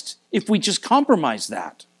Christ if we just compromise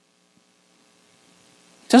that.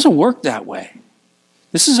 It doesn't work that way.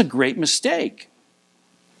 This is a great mistake.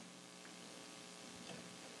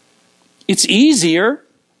 It's easier,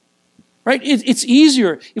 right? It's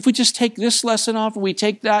easier if we just take this lesson off and we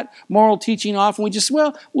take that moral teaching off and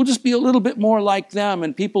we'll just be a little bit more like them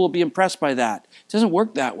and people will be impressed by that. It doesn't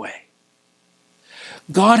work that way.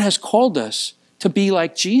 God has called us to be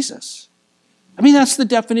like Jesus. I mean, that's the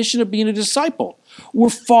definition of being a disciple. We're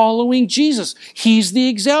following Jesus. He's the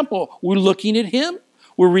example. We're looking at him,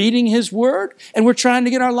 we're reading his word, and we're trying to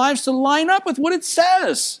get our lives to line up with what it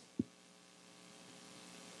says.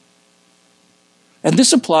 And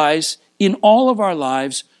this applies in all of our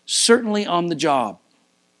lives, certainly on the job.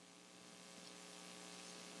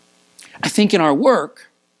 I think in our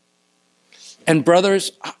work, and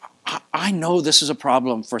brothers, I know this is a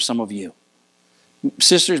problem for some of you.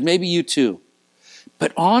 Sisters, maybe you too.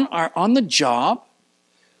 But on the job,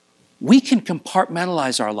 we can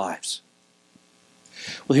compartmentalize our lives.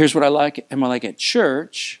 Well, here's what I like. Am I like at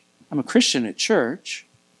church? I'm a Christian at church.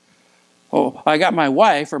 Oh, I got my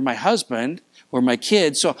wife or my husband or my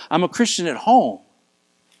kids, so I'm a Christian at home.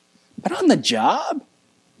 But on the job?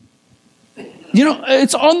 You know,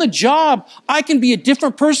 it's on the job. I can be a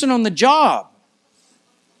different person on the job.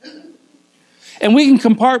 And we can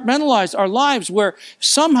compartmentalize our lives where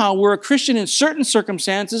somehow we're a Christian in certain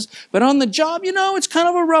circumstances, but on the job, it's kind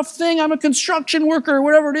of a rough thing. I'm a construction worker or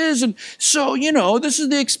whatever it is. And so, this is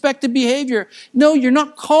the expected behavior. No, you're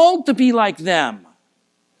not called to be like them.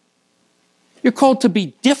 You're called to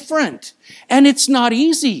be different. And it's not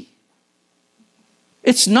easy.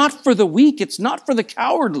 It's not for the weak. It's not for the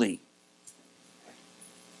cowardly.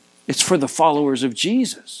 It's for the followers of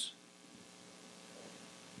Jesus.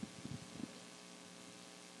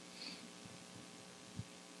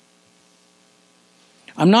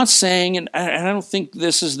 I'm not saying, and I don't think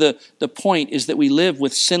this is the point, is that we live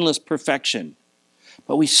with sinless perfection.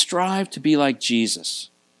 But we strive to be like Jesus.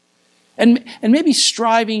 And maybe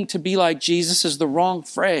striving to be like Jesus is the wrong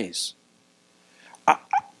phrase.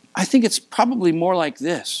 I think it's probably more like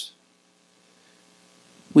this.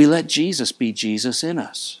 We let Jesus be Jesus in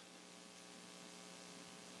us.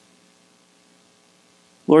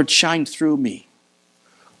 Lord, shine through me.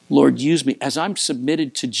 Lord, use me. As I'm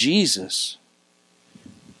submitted to Jesus,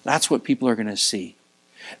 that's what people are going to see.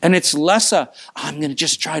 And it's less I'm going to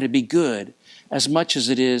just try to be good, as much as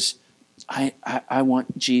it is, I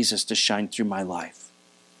want Jesus to shine through my life.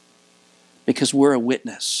 Because we're a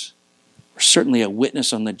witness. We're certainly a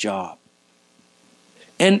witness on the job.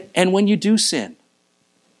 And when you do sin,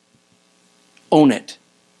 own it.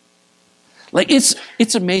 Like it's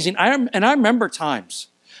amazing. I remember times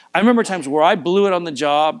where I blew it on the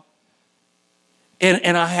job,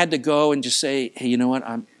 and I had to go and just say, hey, you know what?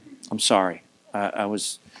 I'm sorry.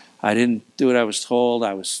 I didn't do what I was told.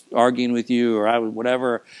 I was arguing with you, or I was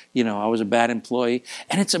whatever. I was a bad employee.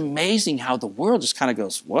 And it's amazing how the world just kind of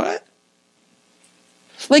goes, what?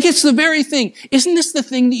 Like it's the very thing. Isn't this the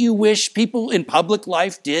thing that you wish people in public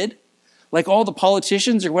life did? like all the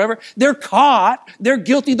politicians or whatever, they're caught, they're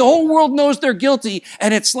guilty, the whole world knows they're guilty,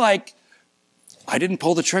 and it's like, I didn't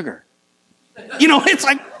pull the trigger.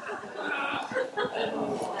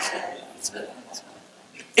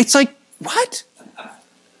 It's like, what?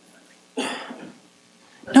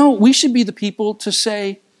 No, we should be the people to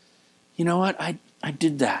say, you know what, I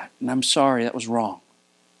did that, and I'm sorry, that was wrong.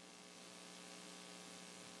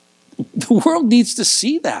 The world needs to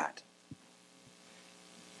see that.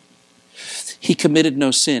 He committed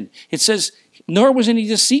no sin. It says, nor was any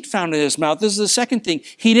deceit found in his mouth. This is the second thing.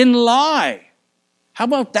 He didn't lie. How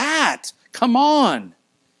about that? Come on.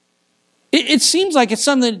 It seems like it's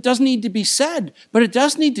something that doesn't need to be said, but it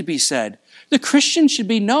does need to be said. The Christian should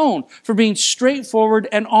be known for being straightforward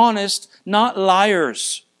and honest, not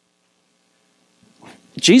liars.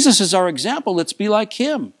 Jesus is our example. Let's be like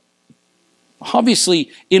him.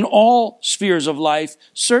 Obviously, in all spheres of life,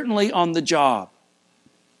 certainly on the job.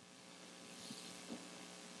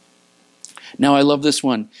 Now, I love this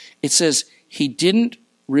one. It says, he didn't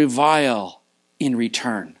revile in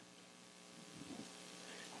return.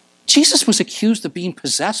 Jesus was accused of being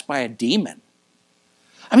possessed by a demon.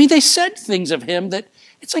 I mean, they said things of him that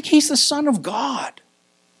it's like he's the Son of God.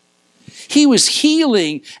 He was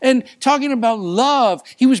healing and talking about love.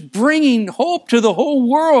 He was bringing hope to the whole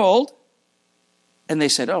world. And they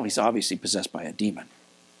said, oh, he's obviously possessed by a demon.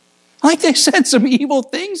 Like they said some evil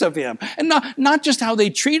things of him. And not just how they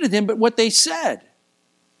treated him, but what they said.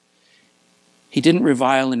 He didn't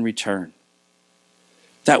revile in return.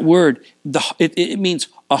 That word, it means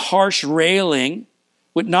a harsh railing,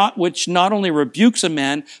 which not only rebukes a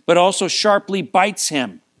man, but also sharply bites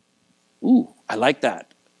him. Ooh, I like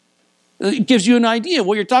that. It gives you an idea of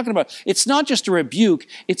what you're talking about. It's not just a rebuke,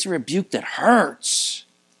 it's a rebuke that hurts.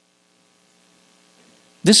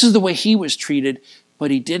 This is the way he was treated,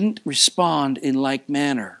 but he didn't respond in like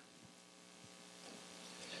manner.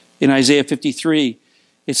 In Isaiah 53,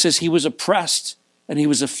 it says he was oppressed and he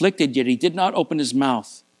was afflicted, yet he did not open his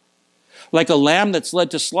mouth. Like a lamb that's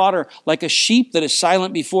led to slaughter, like a sheep that is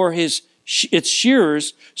silent before its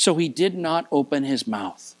shearers, so he did not open his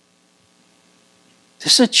mouth.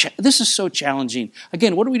 This is so challenging.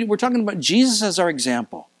 Again, what do we do? We're talking about Jesus as our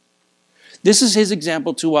example. This is his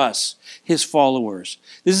example to us, his followers.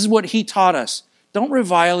 This is what he taught us. Don't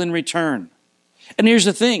revile in return. And here's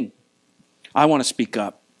the thing. I want to speak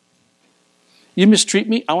up. You mistreat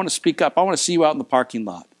me, I want to speak up. I want to see you out in the parking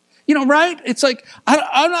lot. Right? It's like,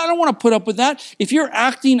 I don't want to put up with that. If you're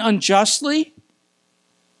acting unjustly.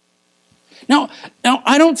 Now,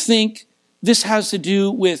 I don't think this has to do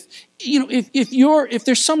with, if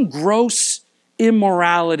there's some gross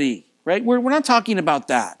immorality, right? We're not talking about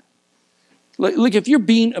that. Like if you're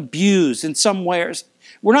being abused in some ways,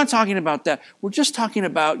 we're not talking about that. We're just talking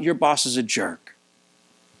about your boss is a jerk.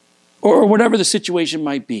 Or whatever the situation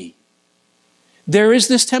might be. There is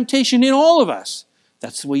this temptation in all of us.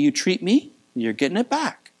 That's the way you treat me, you're getting it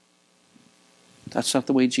back. That's not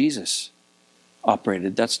the way Jesus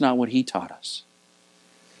operated. That's not what he taught us.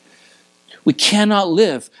 We cannot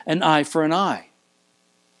live an eye for an eye.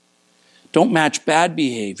 Don't match bad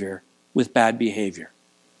behavior with bad behavior.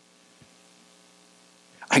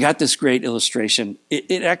 I got this great illustration.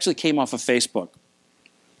 It actually came off of Facebook.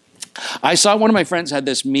 I saw one of my friends had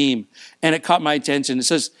this meme, and it caught my attention. It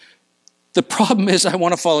says, the problem is I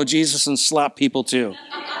want to follow Jesus and slap people too.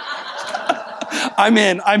 I'm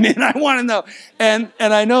in. I want to know. And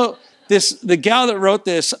I know the gal that wrote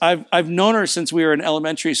this, I've known her since we were in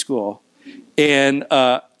elementary school. And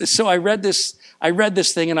so I read this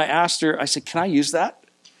thing and I asked her, I said, can I use that?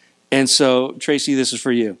 And so, Tracy, this is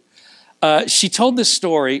for you. She told this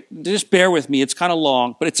story. Just bear with me. It's kind of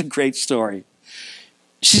long, but it's a great story.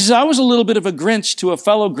 She says, I was a little bit of a Grinch to a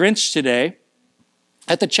fellow Grinch today.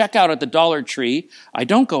 At the checkout at the Dollar Tree, I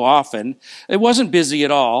don't go often. It wasn't busy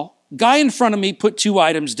at all. Guy in front of me put 2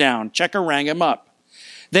 items down. Checker rang him up.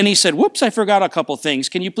 Then he said, whoops, I forgot a couple things.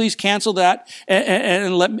 Can you please cancel that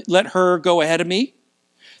and let her go ahead of me?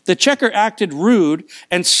 The checker acted rude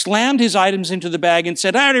and slammed his items into the bag and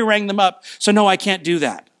said, I already rang them up, so no, I can't do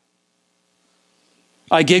that.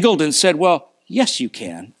 I giggled and said, well, yes, you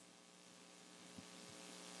can.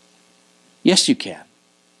 Yes, you can.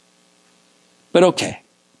 But okay.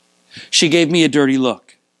 She gave me a dirty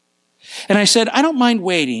look. And I said, I don't mind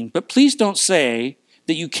waiting, but please don't say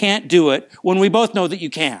that you can't do it when we both know that you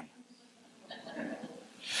can.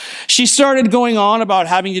 She started going on about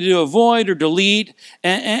having to do avoid or delete.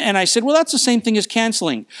 And I said, well, that's the same thing as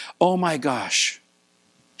canceling. Oh my gosh.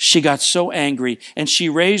 She got so angry and she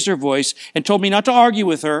raised her voice and told me not to argue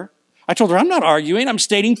with her. I told her, I'm not arguing, I'm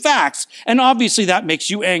stating facts. And obviously that makes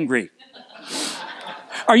you angry.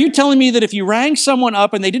 Are you telling me that if you rang someone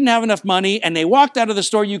up and they didn't have enough money and they walked out of the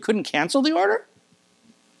store, you couldn't cancel the order?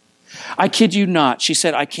 I kid you not. She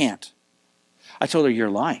said, I can't. I told her, you're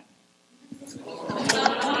lying.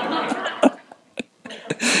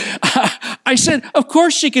 I said, of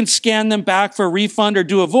course she can scan them back for a refund or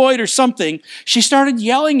do a void or something. She started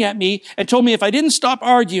yelling at me and told me if I didn't stop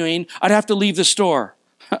arguing, I'd have to leave the store.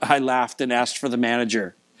 I laughed and asked for the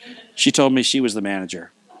manager. She told me she was the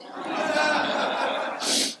manager.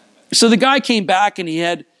 So the guy came back and he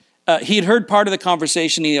had heard part of the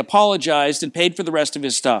conversation. He apologized and paid for the rest of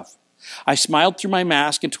his stuff. I smiled through my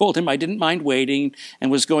mask and told him I didn't mind waiting and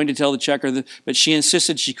was going to tell the checker, but she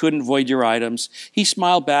insisted she couldn't void your items. He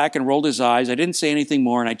smiled back and rolled his eyes. I didn't say anything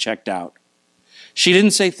more and I checked out. She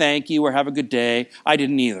didn't say thank you or have a good day. I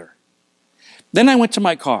didn't either. Then I went to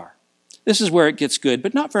my car. This is where it gets good,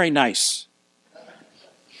 but not very nice.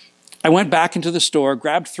 I went back into the store,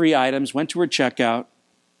 grabbed 3 items, went to her checkout.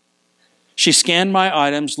 She scanned my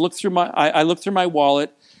items, I looked through my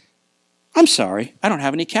wallet. I'm sorry, I don't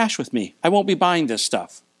have any cash with me. I won't be buying this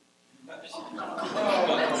stuff.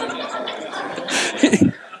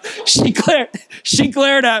 She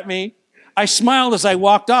glared at me. I smiled as I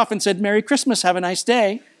walked off and said, Merry Christmas, have a nice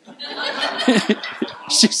day.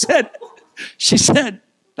 She said,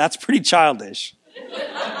 that's pretty childish.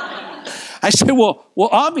 I said, well,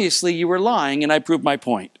 obviously you were lying, and I proved my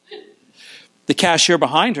point. The cashier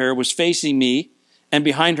behind her was facing me and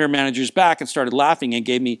behind her manager's back and started laughing and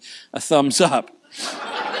gave me a thumbs up.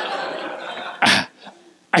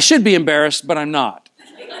 I should be embarrassed, but I'm not.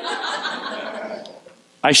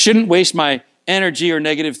 I shouldn't waste my energy or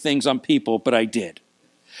negative things on people, but I did.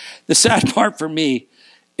 The sad part for me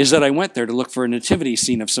is that I went there to look for a nativity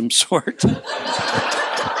scene of some sort.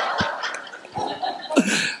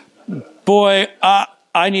 Boy,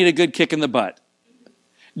 I need a good kick in the butt.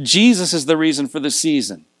 Jesus is the reason for the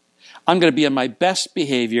season. I'm going to be on my best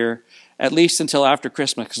behavior, at least until after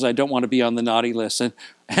Christmas, because I don't want to be on the naughty list, and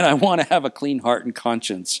I want to have a clean heart and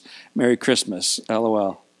conscience. Merry Christmas,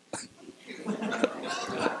 LOL.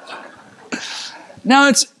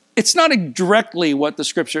 Now, it's not directly what the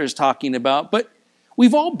scripture is talking about, but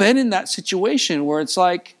we've all been in that situation where it's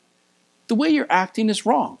like, the way you're acting is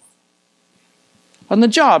wrong. On the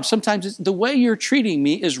job, sometimes it's, the way you're treating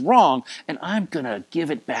me is wrong, and I'm going to give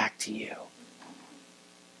it back to you.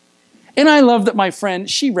 And I love that my friend,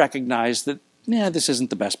 she recognized that, this isn't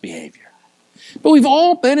the best behavior. But we've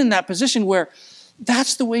all been in that position where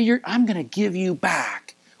that's the way I'm going to give you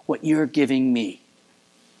back what you're giving me.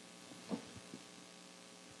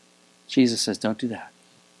 Jesus says, don't do that.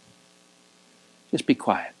 Just be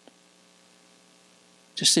quiet.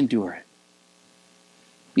 Just endure it.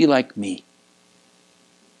 Be like me.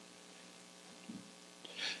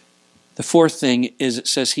 The fourth thing is it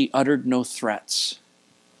says he uttered no threats.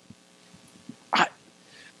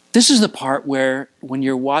 This is the part where when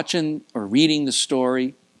you're watching or reading the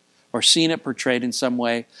story or seeing it portrayed in some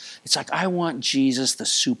way, it's like, I want Jesus the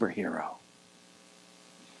superhero.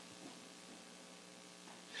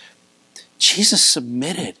 Jesus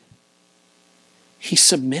submitted. He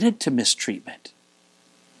submitted to mistreatment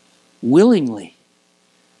willingly.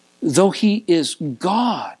 Though he is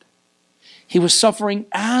God, he was suffering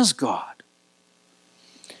as God.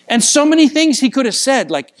 And so many things he could have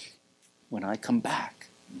said, like, when I come back.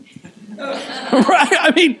 Right?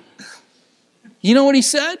 I mean, you know what he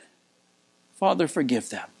said? Father, forgive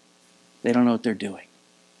them. They don't know what they're doing.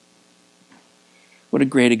 What a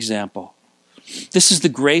great example. This is the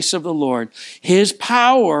grace of the Lord. His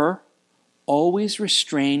power always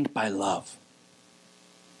restrained by love.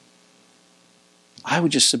 I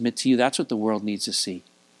would just submit to you, that's what the world needs to see.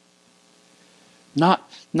 Not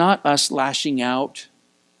us lashing out.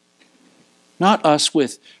 Not us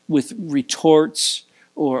with retorts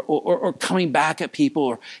or coming back at people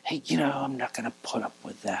or, hey, I'm not going to put up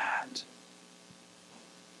with that.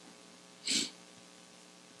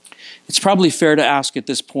 It's probably fair to ask at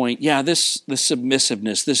this point, this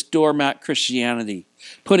submissiveness, this doormat Christianity,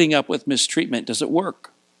 putting up with mistreatment, does it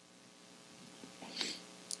work?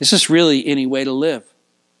 Is this really any way to live?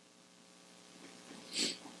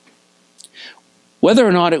 Whether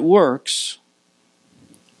or not it works,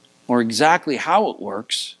 or exactly how it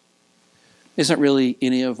works, isn't really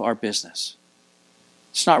any of our business.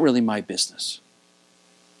 It's not really my business.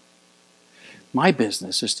 My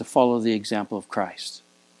business is to follow the example of Christ.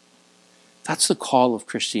 That's the call of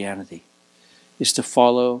Christianity, is to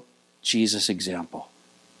follow Jesus' example.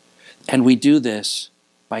 And we do this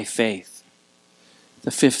by faith.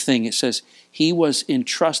 The fifth thing, it says, he was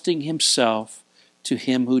entrusting himself to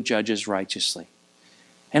him who judges righteously.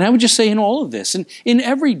 And I would just say in all of this, and in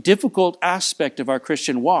every difficult aspect of our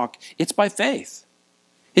Christian walk, it's by faith.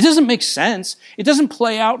 It doesn't make sense. It doesn't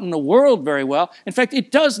play out in the world very well. In fact, it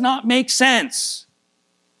does not make sense.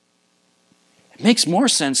 It makes more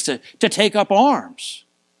sense to take up arms,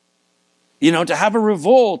 to have a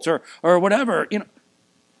revolt or whatever,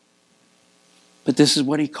 But this is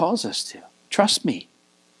what he calls us to. Trust me.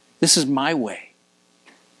 This is my way.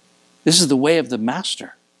 This is the way of the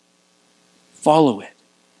Master. Follow it.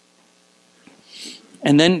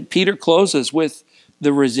 And then Peter closes with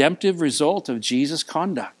the redemptive result of Jesus'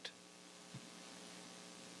 conduct.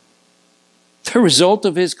 The result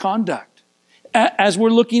of his conduct. As we're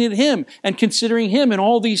looking at him and considering him and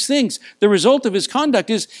all these things, the result of his conduct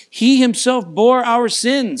is he himself bore our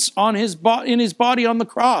sins in his body on the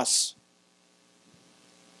cross,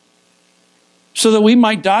 so that we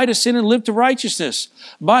might die to sin and live to righteousness.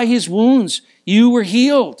 By his wounds you were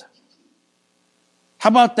healed. How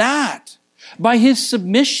about that? By his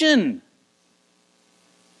submission,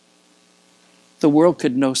 the world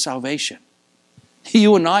could know salvation.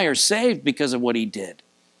 You and I are saved because of what he did.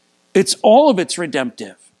 All of it's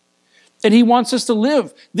redemptive. And he wants us to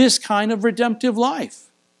live this kind of redemptive life.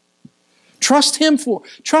 Trust him for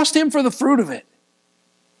the fruit of it.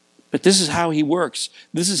 But this is how he works.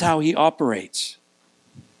 This is how he operates.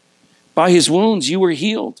 By his wounds you were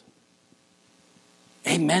healed.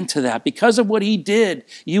 Amen to that. Because of what he did,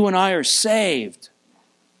 you and I are saved.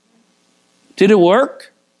 Did it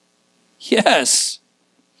work? Yes.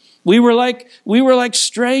 We were like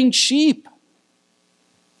straying sheep.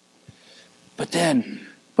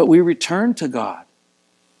 But we returned to God.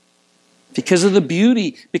 Because of the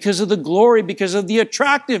beauty, because of the glory, because of the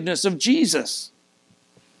attractiveness of Jesus.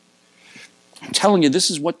 I'm telling you,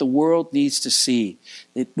 this is what the world needs to see.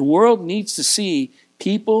 The world needs to see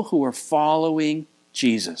people who are following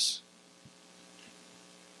Jesus.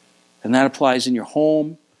 And that applies in your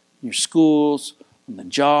home, in your schools, on the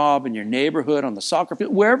job, in your neighborhood, on the soccer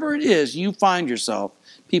field, wherever it is you find yourself,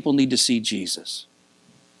 people need to see Jesus.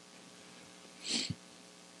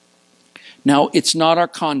 Now, it's not our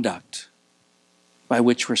conduct by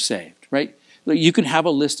which we're saved, right? You can have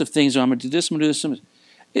a list of things, I'm going to do this, I'm going to do this.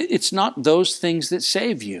 It's not those things that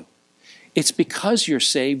save you. It's because you're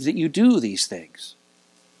saved that you do these things.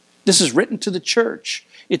 This is written to the church.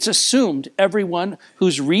 It's assumed everyone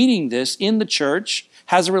who's reading this in the church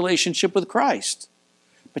has a relationship with Christ.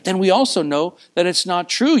 But then we also know that it's not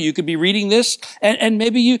true. You could be reading this and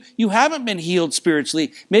maybe you haven't been healed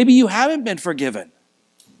spiritually. Maybe you haven't been forgiven.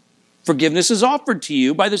 Forgiveness is offered to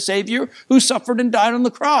you by the Savior who suffered and died on the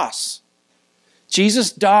cross.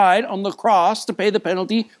 Jesus died on the cross to pay the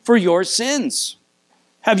penalty for your sins.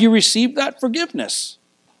 Have you received that forgiveness?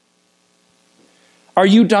 Are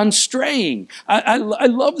you done straying? I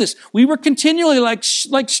love this. We were continually like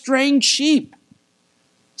straying sheep.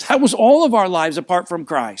 That was all of our lives apart from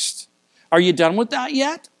Christ. Are you done with that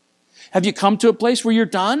yet? Have you come to a place where you're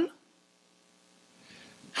done?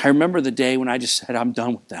 I remember the day when I just said, I'm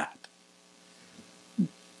done with that.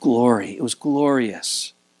 Glory. It was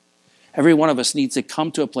glorious. Every one of us needs to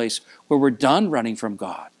come to a place where we're done running from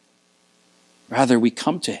God. Rather, we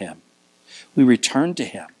come to him. We return to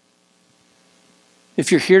him.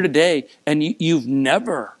 If you're here today and you've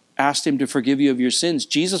never asked him to forgive you of your sins,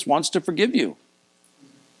 Jesus wants to forgive you.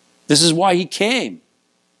 This is why he came.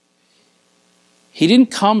 He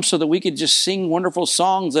didn't come so that we could just sing wonderful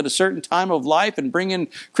songs at a certain time of life and bring in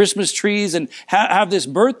Christmas trees and have this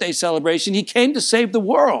birthday celebration. He came to save the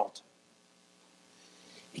world.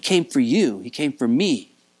 He came for you. He came for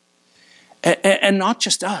me. And not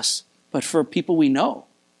just us, but for people we know.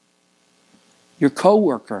 Your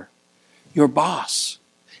coworker, your boss,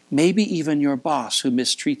 maybe even your boss who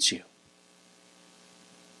mistreats you.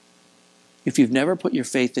 If you've never put your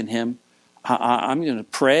faith in him, I'm going to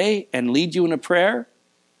pray and lead you in a prayer.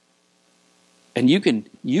 And you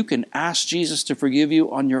can ask Jesus to forgive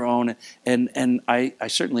you on your own. And I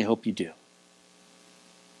certainly hope you do.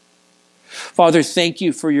 Father, thank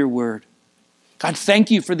you for your word. God, thank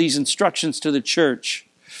you for these instructions to the church.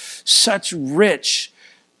 Such rich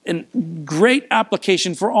and great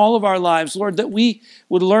application for all of our lives, Lord, that we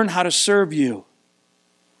would learn how to serve you.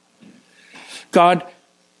 God,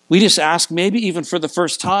 we just ask, maybe even for the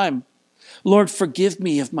first time, Lord, forgive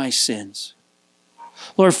me of my sins.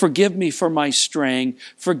 Lord, forgive me for my straying.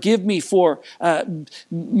 Forgive me for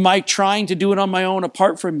my trying to do it on my own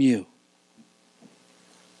apart from you.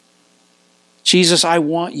 Jesus, I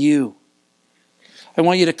want you. I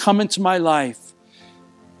want you to come into my life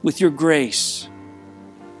with your grace.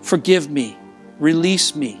 Forgive me,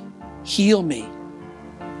 release me, heal me.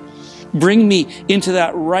 Bring me into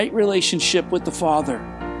that right relationship with the Father.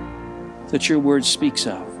 that your word speaks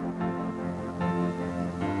of.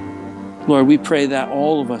 Lord, we pray that,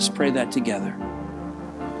 all of us pray that together.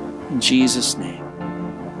 In Jesus' name,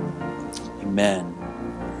 amen.